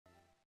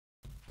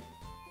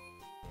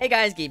Hey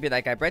guys, Gabe,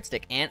 that guy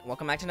Breadstick, and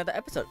welcome back to another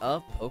episode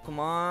of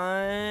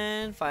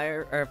Pokemon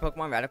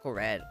Pokemon Radical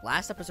Red.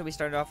 Last episode we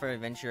started off our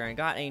adventure and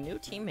got a new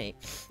teammate,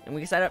 and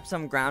we set up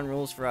some ground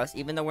rules for us.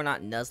 Even though we're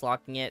not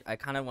Nuzlocking it, I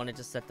kind of wanted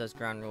to set those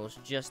ground rules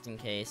just in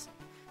case.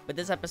 But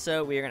this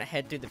episode, we are gonna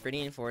head through the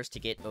Viridian Forest to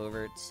get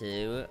over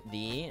to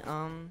the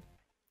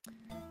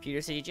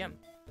Pewter City Gym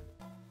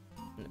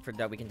for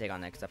that we can take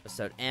on next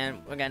episode.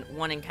 And again,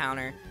 one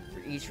encounter for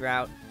each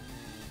route.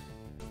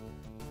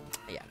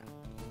 Yeah.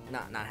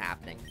 Not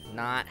happening.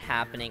 Not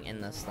happening in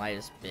the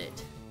slightest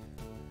bit.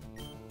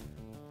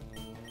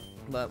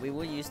 But we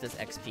will use this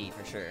XP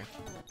for sure.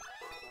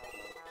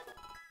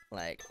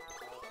 Like,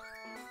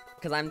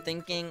 because I'm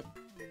thinking,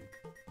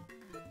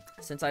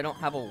 since I don't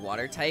have a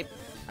water type,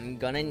 I'm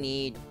gonna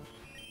need,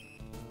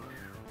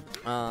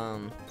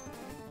 I'm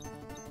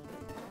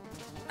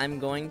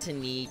going to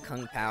need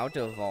Kung Pao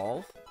to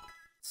evolve.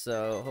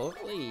 So,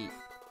 hopefully,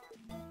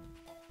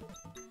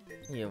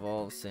 he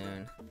evolves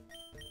soon.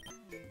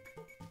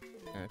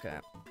 Okay.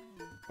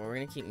 Well, we're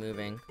gonna keep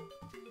moving.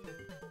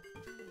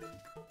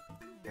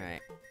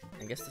 Alright.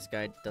 I guess this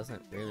guy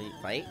doesn't really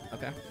fight.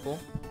 Okay, cool.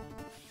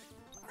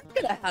 I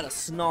could have had a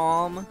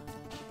Snom.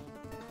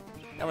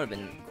 That would have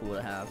been cool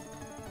to have.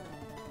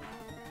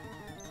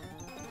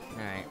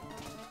 Alright.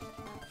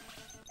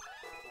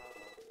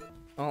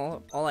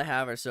 All I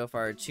have are so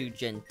far 2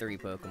 Gen 3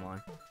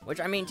 Pokemon.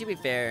 Which, I mean, to be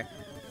fair,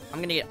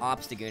 I'm gonna get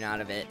Obstagoon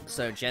out of it.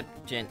 So, Gen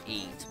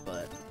 8,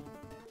 but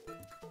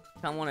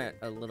I want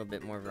a little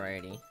bit more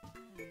variety.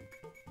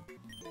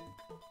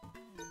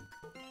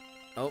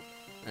 Oh,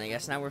 and I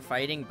guess now we're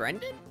fighting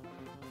Brendan?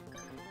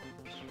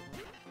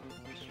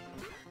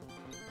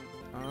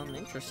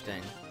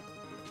 Interesting.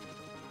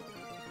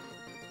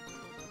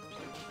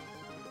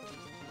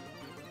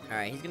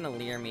 Alright, he's gonna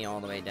lure me all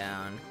the way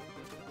down.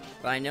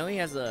 But I know he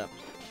has a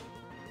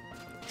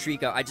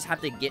Trico. I just have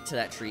to get to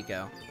that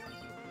Trico.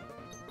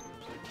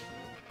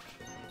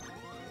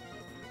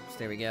 So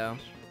there we go.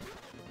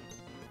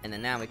 And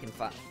then now we can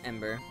fight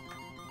Ember.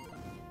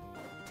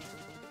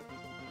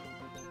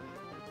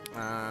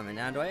 And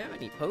now do I have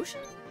any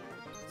potions?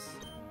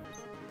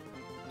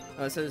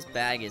 Oh, so this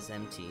bag is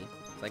empty.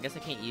 So I guess I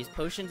can't use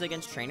potions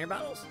against trainer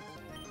battles?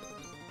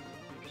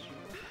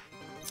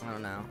 I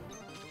don't know.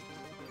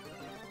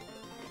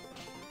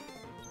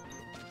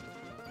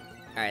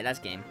 Alright, that's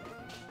game.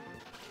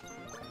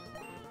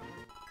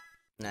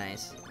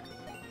 Nice.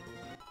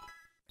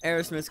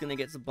 Aerosmith's gonna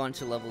get a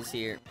bunch of levels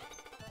here.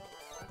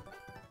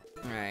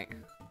 Alright.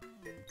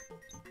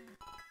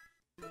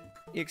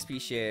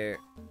 EXP share.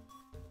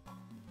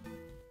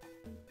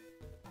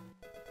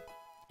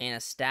 And a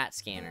stat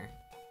scanner.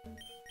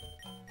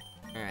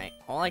 Alright,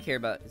 all I care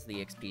about is the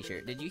XP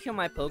share. Did you heal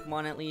my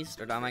Pokemon at least?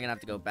 Or am I gonna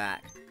have to go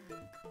back?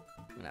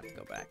 I'm gonna have to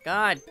go back.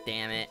 God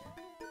damn it.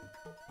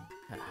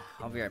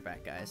 I'll be right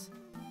back, guys.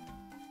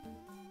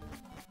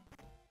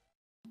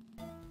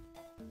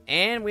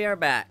 And we are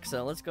back.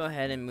 So let's go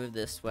ahead and move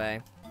this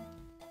way.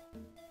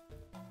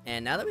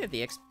 And now that we have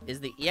the is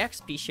the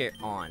EXP share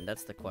on?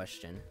 That's the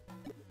question.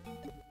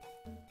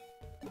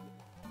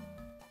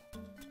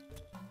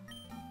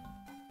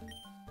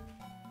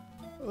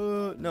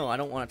 No, I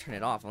don't want to turn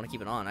it off. I want to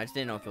keep it on. I just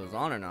didn't know if it was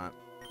on or not.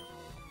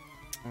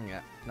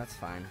 Yeah, that's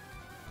fine.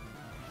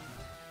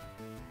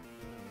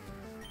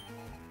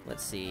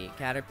 Let's see.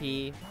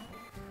 Caterpie.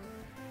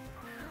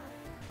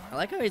 I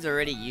like how he's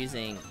already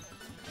using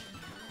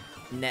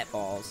net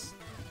balls.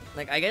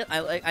 Like,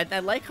 I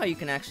like how you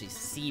can actually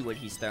see what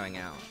he's throwing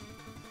out.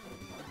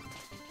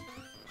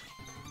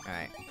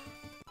 Alright.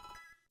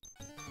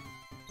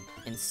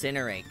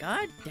 Incinerate.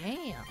 God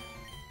damn.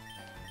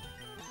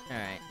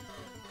 Alright.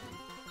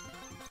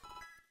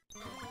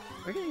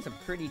 We're getting some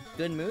pretty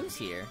good moves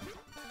here.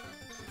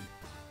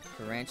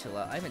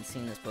 Tarantula. I haven't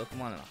seen this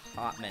Pokemon in a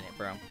hot minute,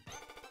 bro.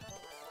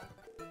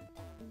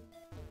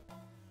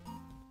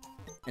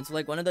 It's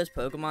like one of those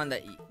Pokemon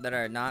that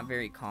are not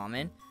very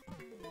common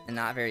and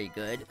not very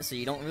good, so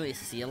you don't really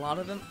see a lot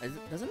of them.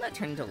 Doesn't that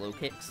turn into low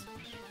kicks?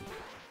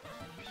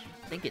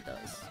 I think it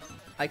does.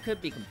 I could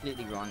be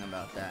completely wrong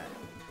about that.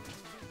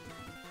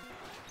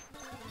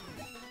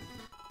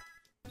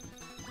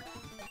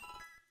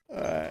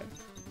 Alright.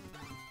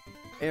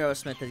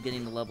 Aerosmith is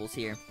getting the levels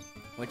here,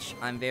 which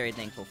I'm very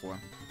thankful for.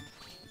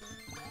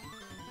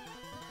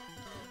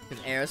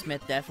 Because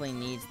Aerosmith definitely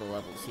needs the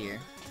levels here.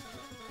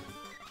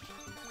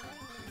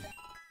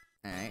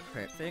 Alright,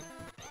 perfect.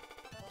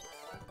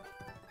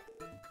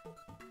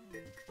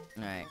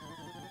 Alright.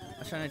 I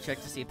was trying to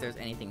check to see if there's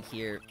anything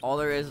here. All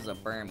there is a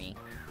Burmy.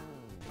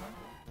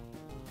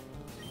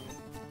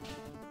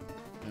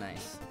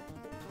 Nice.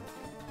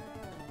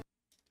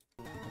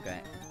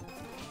 Okay.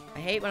 I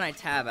hate when I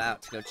tab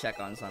out to go check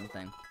on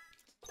something.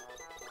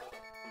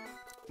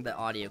 The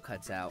audio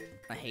cuts out.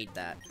 I hate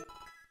that.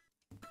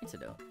 It's a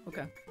dope.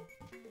 Okay.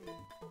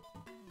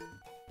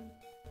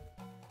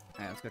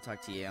 Alright, let's go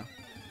talk to you.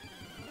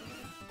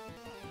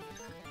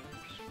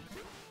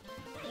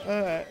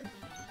 Alright.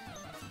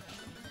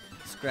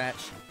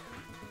 Scratch.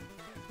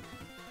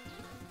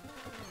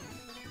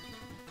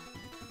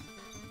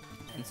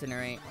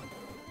 Incinerate.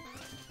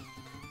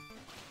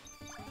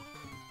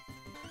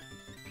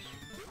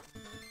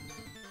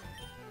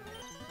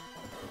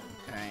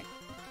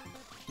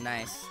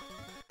 Nice.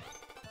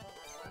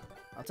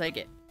 I'll take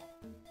it.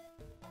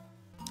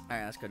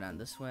 Alright, let's go down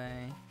this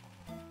way.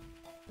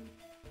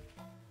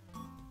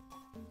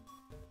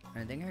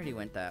 I think I already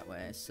went that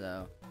way,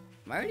 so...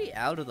 Am I already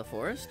out of the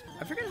forest?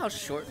 I forget how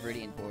short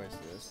Viridian Forest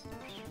is.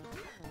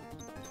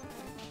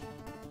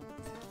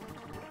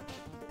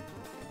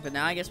 But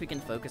now I guess we can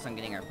focus on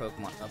getting our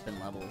Pokemon up in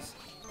levels.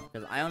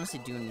 Because I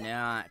honestly do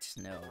not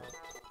know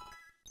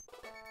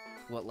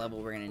what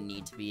level we're going to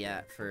need to be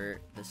at for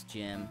this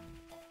gym.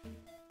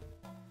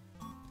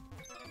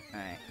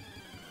 Alright.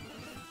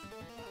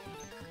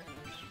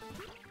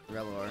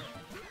 Relor.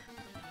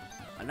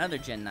 Another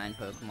Gen 9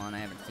 Pokemon I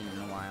haven't seen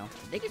in a while.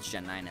 I think it's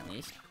Gen 9 at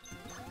least.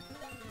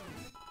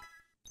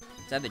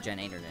 It's either Gen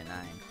 8 or Gen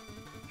 9.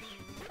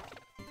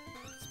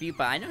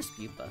 Spupa, I know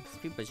Spupa.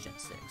 Spupa's Gen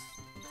 6.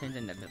 Turns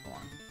into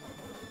Vivillon.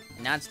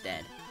 And now it's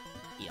dead.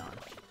 Eon.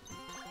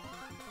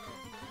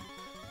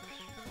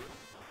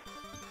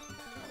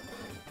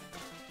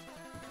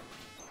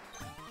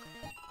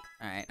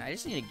 Alright, I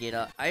just need to get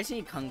up. I just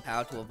need Kung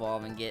Pao to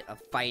evolve and get a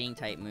fighting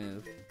type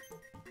move.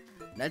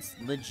 That's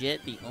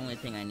legit the only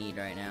thing I need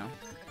right now.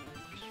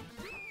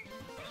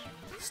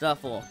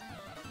 Stuffle.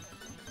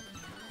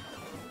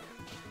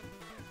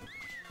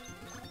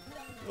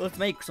 Let's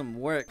make some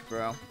work,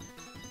 bro.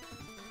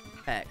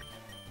 Heck.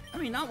 I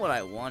mean, not what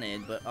I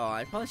wanted, but oh,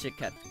 I probably should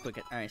have kept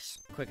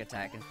quick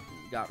attack and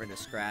got rid of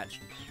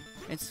Scratch.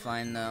 It's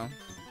fine though.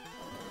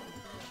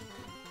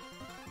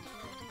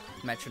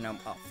 Metronome.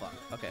 Oh fuck.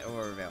 Okay,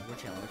 Aurora Veil. We're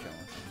chilling.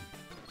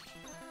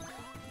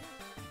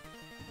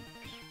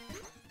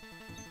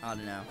 I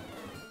don't know.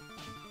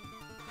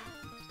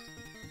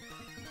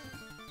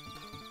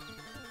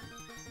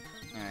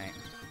 Alright.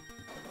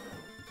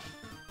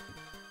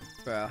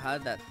 Bro, how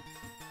did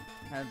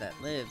that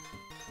live?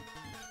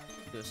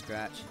 Do a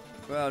Scratch.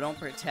 Bro, don't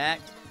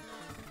protect.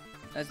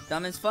 That's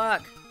dumb as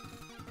fuck.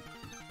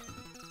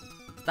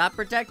 Stop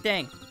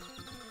protecting.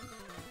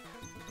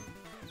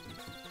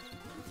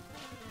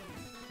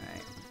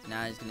 Alright,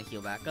 now he's gonna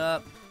heal back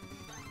up.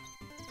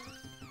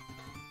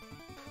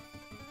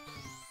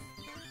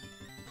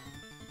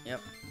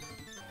 Yep.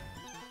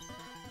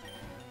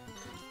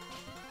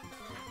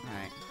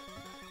 Alright.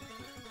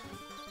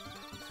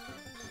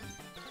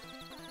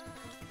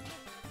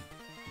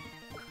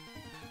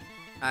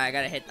 I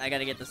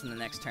gotta get this in the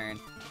next turn.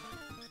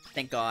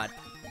 Thank God.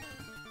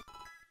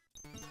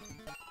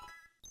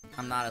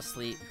 I'm not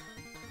asleep.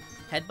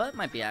 Headbutt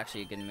might be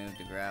actually a good move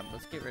to grab.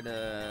 Let's get rid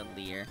of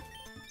Leer.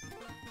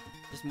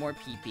 Just more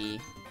PP.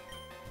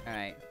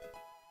 Alright.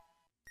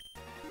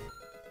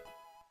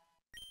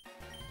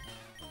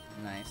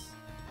 Nice.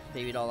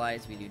 Baby Doll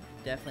Eyes we do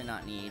definitely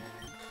not need.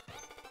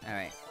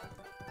 Alright.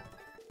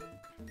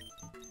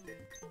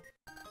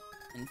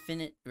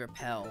 Infinite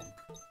Repel.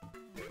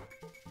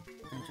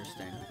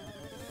 Interesting.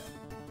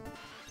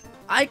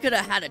 I could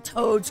have had a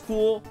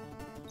Toedscool.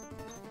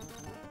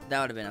 That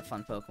would have been a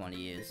fun Pokemon to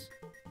use.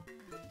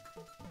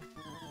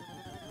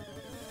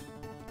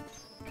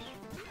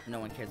 No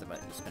one cares about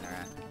you,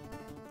 Spinnerack.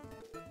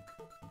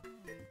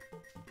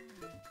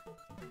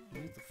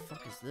 What the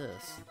fuck is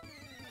this?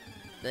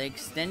 The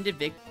extended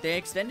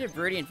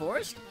Viridian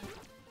Forest?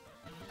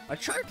 A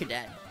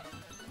Charcadet.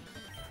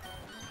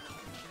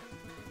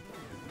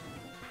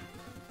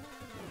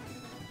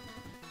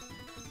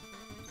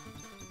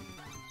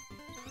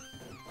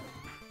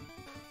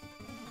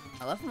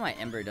 I love how my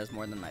Ember does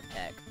more than my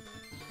Peck.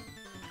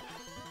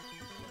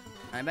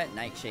 I bet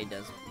Nightshade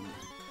does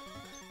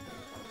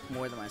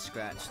more than my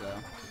Scratch, though.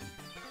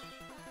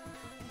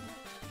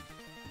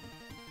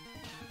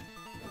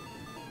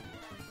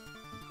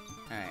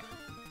 Alright.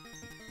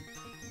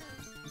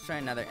 Let's try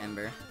another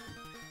Ember.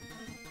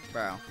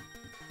 Bro.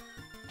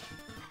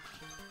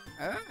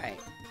 Alright.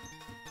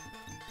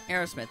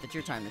 Aerosmith, it's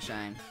your time to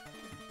shine.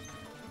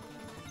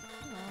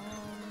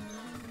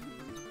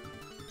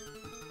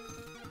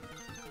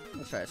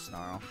 Let's try a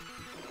Snarl.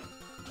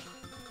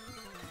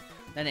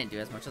 That didn't do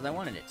as much as I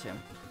wanted it to.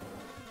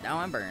 Now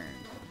I'm burned.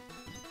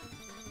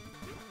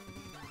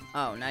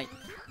 Oh, night.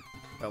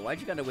 Bro,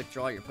 why'd you gotta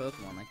withdraw your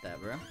Pokemon like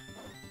that, bro?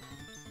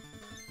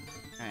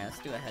 Alright, let's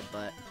do a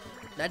Headbutt.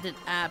 That did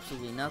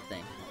absolutely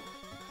nothing.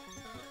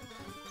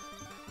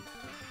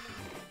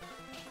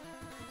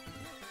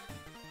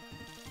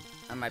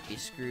 I might be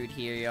screwed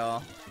here,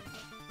 y'all.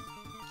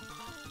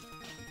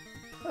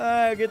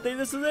 Good thing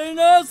this is a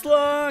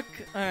Nuzlocke!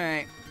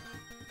 Alright.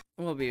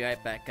 We'll be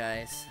right back,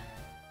 guys.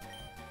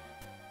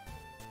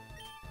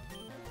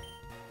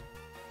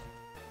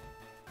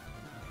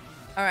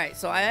 Alright,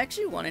 so I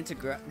actually wanted to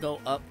go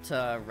up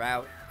to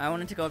Route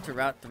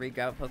 3,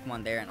 grab a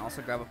Pokemon there, and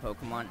also grab a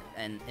Pokemon,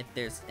 and if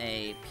there's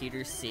a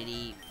Pewter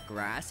City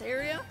grass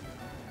area.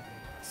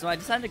 So I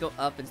decided to go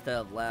up instead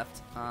of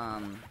left,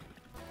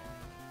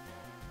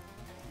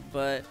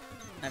 but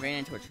I ran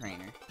into a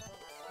trainer.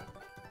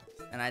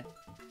 And I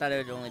thought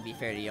it would only be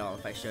fair to y'all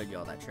if I showed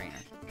y'all that trainer.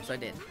 So I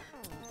did.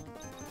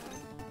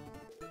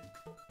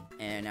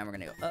 And now we're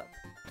gonna go up.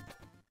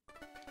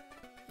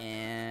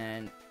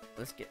 And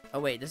let's get... Oh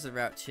wait, this is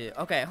Route 2.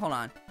 Okay, hold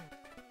on.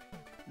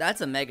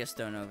 That's a Mega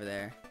Stone over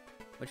there,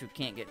 which we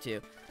can't get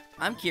to.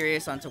 I'm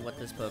curious onto what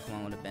this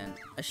Pokemon would have been.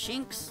 A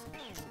Shinx?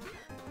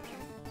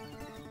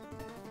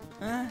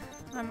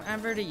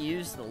 I've already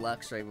used the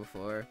Luxray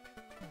before.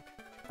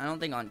 I don't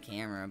think on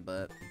camera,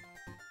 but...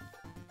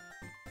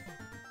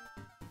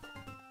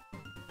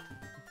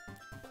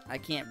 I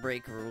can't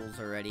break rules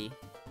already.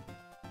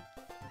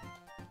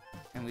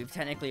 And we've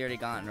technically already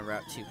gotten a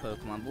Route 2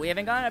 Pokemon, but we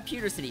haven't gotten a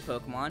Pewter City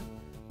Pokemon.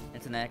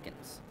 It's an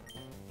Ekans.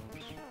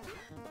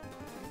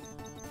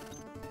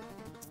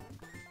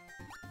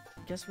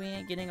 Guess we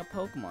ain't getting a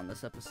Pokemon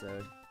this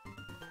episode.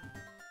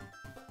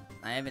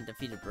 I haven't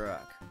defeated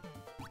Brock.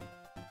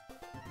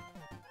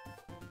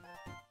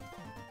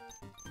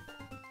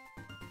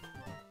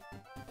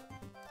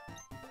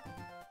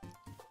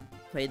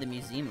 Pay the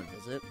museum a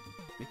visit.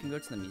 We can go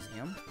to the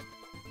museum.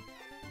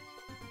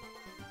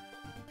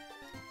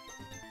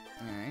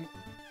 Alright.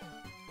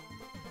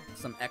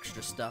 Some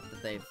extra stuff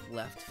that they've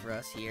left for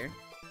us here.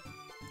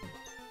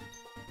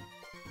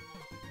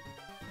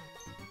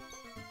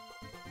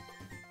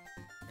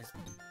 Is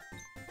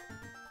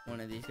one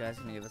of these guys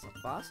gonna give us a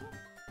fossil?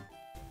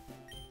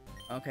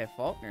 Okay,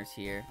 Faulkner's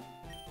here.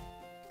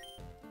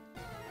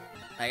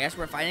 I guess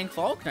we're fighting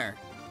Faulkner.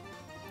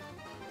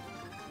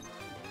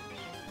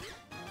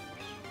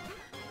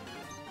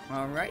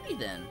 Alrighty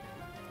then.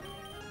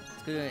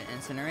 Let's go to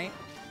Incinerate.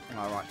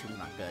 Oh, Rock Tomb's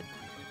not good.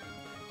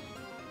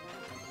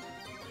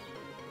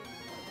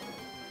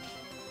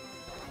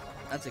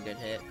 That's a good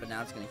hit, but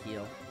now it's gonna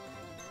heal.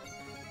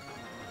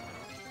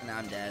 Now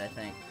I'm dead, I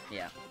think.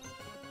 Yeah.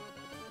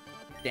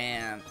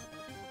 Damn.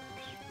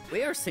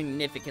 We are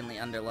significantly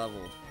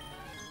underleveled.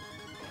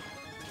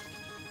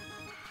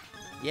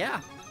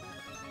 Yeah.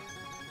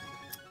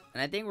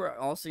 And I think we're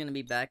also gonna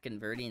be back in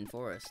Verdian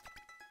Forest.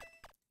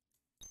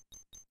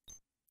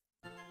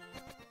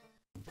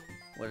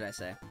 What did I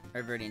say?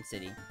 Or Verdian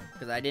City.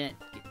 Because I didn't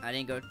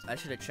go, I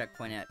should have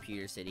checkpointed at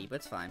Pewter City, but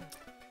it's fine.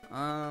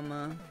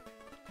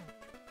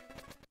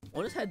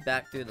 We'll just head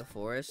back through the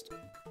forest.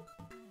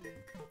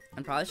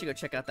 And probably should go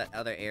check out that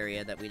other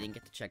area that we didn't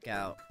get to check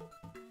out.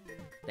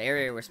 The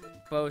area we're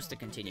supposed to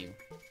continue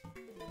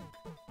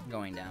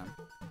going down.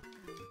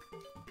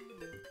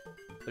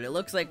 But it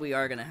looks like we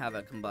are gonna have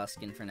a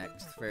Combuskin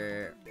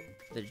for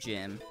the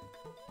gym.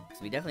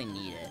 So we definitely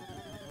need it.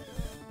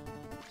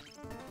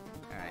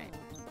 Alright.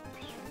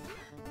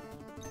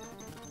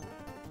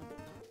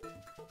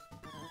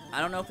 I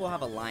don't know if we'll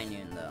have a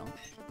Linoon though.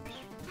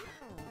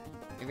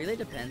 It really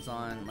depends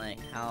on like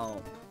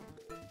how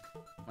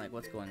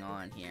what's going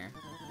on here.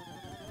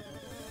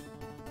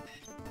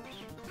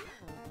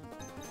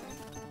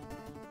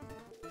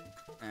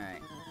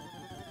 Alright.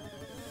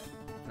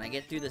 Can I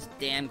get through this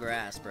damn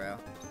grass, bro?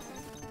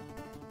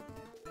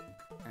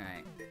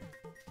 Alright.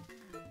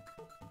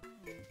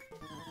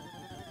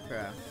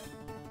 Bro.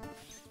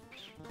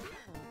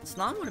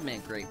 Snom would have been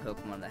a great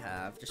Pokemon to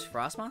have. Just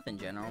Frostmoth in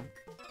general.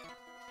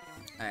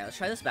 Alright, let's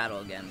try this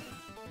battle again.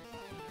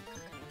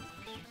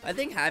 I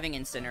think having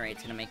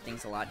Incinerate's gonna make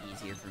things a lot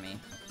easier for me.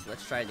 So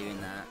let's try doing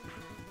that.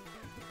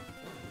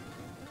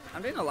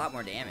 I'm doing a lot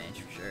more damage,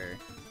 for sure.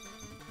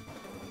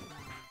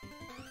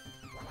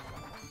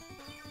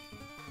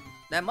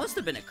 That must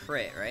have been a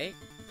crit, right?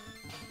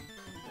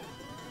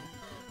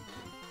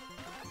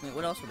 I mean,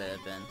 what else would it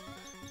have been?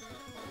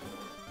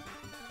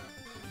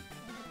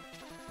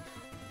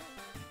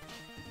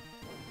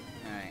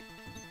 Alright.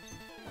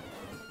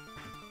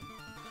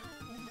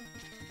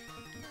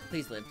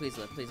 Please live, please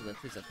live, please live,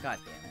 please live. God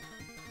damn it.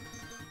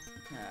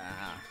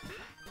 Ah.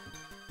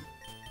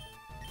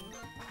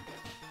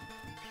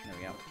 There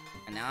we go.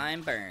 And now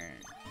I'm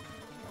burned.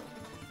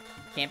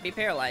 Can't be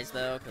paralyzed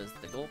though, because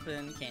the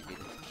Gulpin can't do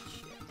this shit.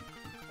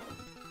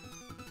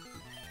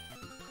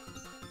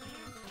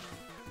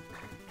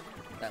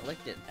 That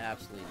licked did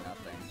absolutely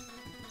nothing.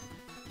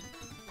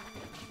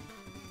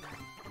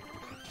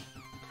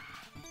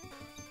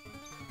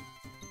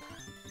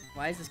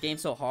 Why is this game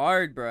so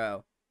hard,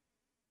 bro?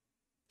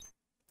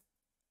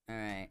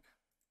 Alright.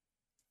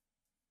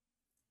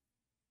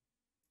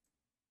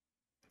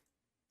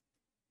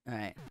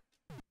 Alright.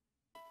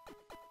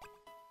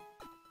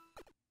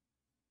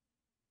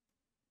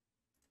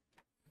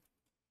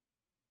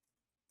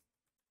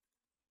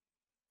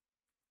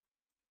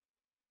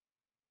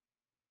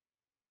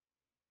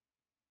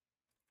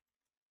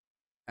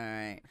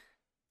 Alright.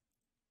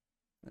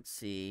 Let's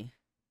see.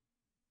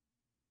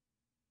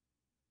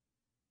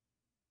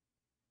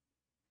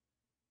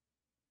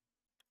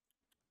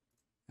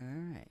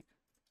 Alright.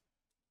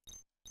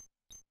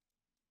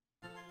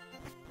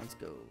 Let's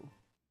go.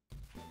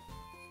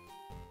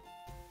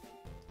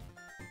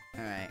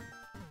 Alright.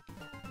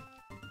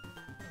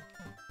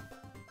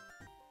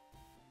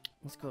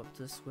 Let's go up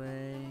this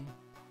way.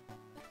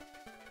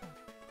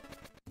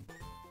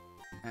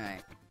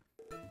 Alright.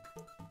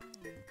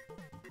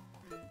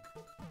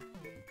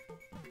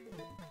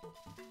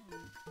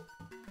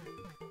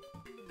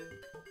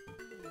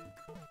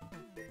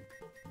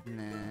 And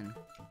then...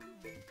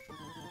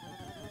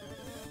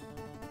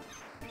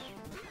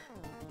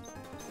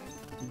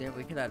 there,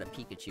 we could add a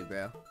Pikachu,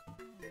 bro.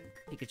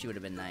 Pikachu would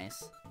have been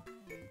nice.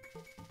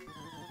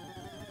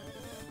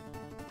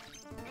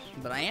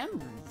 But I am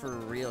for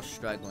real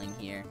struggling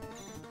here.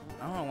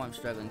 I don't know why I'm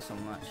struggling so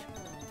much.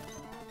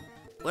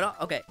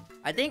 Okay,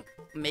 I think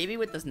maybe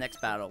with this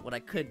next battle, what I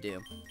could do,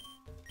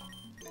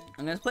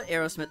 I'm gonna put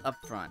Aerosmith up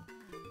front.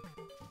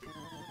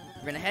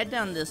 We're gonna head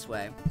down this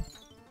way.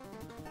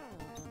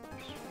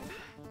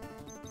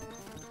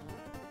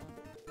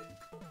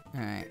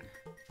 Alright.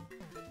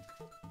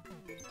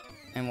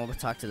 And we'll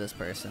talk to this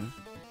person.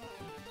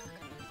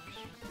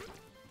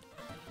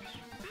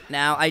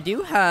 Now, I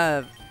do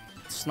have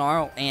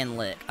Snarl and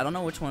Lick. I don't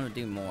know which one would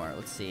do more.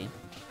 Let's see.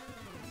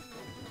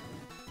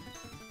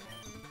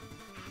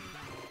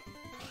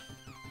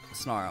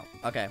 Snarl.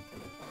 Okay.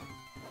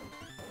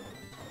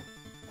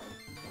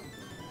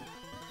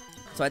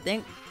 So I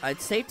think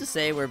it's safe to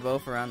say we're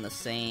both around the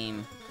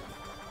same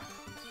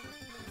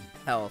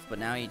health, but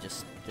now you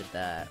just did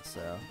that,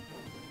 so.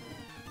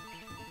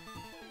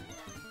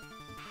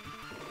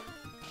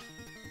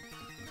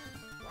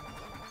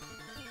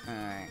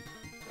 Alright.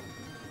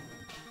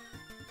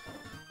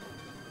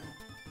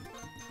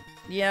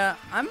 Yeah,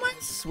 I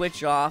might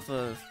switch off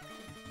of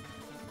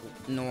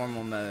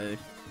normal mode.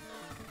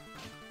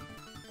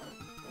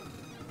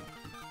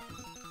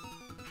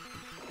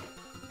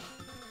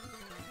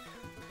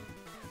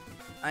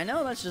 I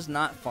know that's just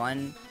not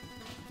fun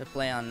to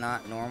play on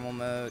not normal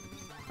mode.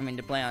 I mean,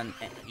 to play on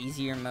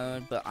easier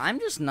mode, but I'm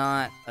just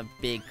not a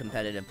big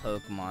competitive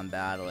Pokemon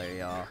battler,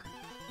 y'all.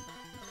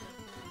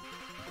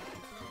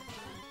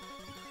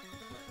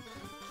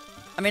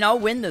 I mean, I'll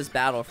win this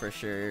battle for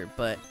sure,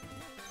 but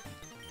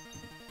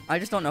I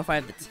just don't know if I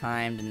have the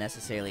time to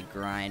necessarily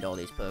grind all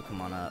these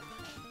Pokemon up.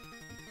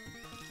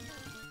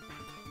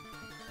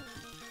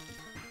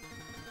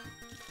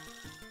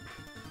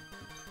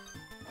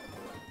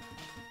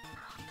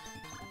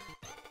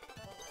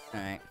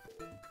 Alright.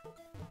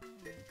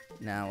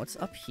 Now, what's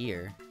up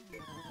here?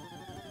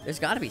 There's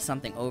gotta be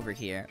something over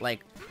here.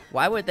 Like,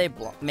 why would they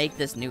make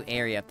this new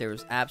area if there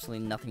was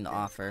absolutely nothing to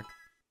offer?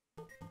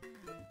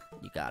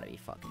 You gotta be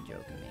fucking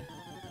joking me.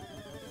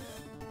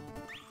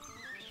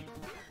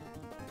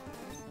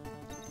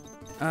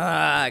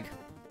 Ugh!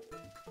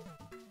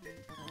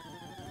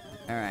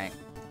 Alright.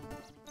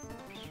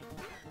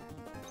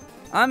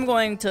 I'm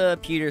going to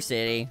Pewter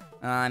City.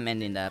 I'm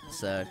ending the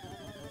episode.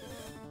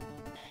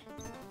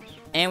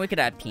 And we could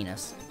add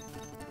Penis.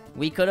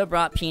 We could have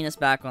brought Penis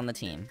back on the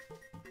team.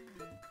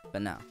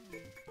 But no.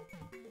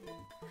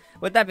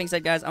 With that being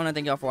said, guys, I want to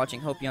thank y'all for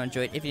watching. Hope you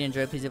enjoyed. If you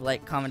enjoyed, please leave a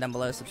like, comment down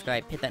below,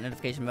 subscribe, hit that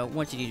notification bell.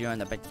 Once you do join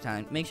the back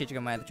time, make sure to check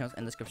out my other channels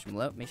in the description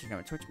below. Make sure to check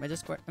out my Twitch, my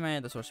Discord, and my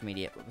other social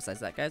media. But besides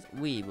that, guys,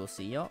 we will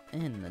see y'all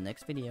in the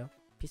next video.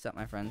 Peace out,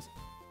 my friends.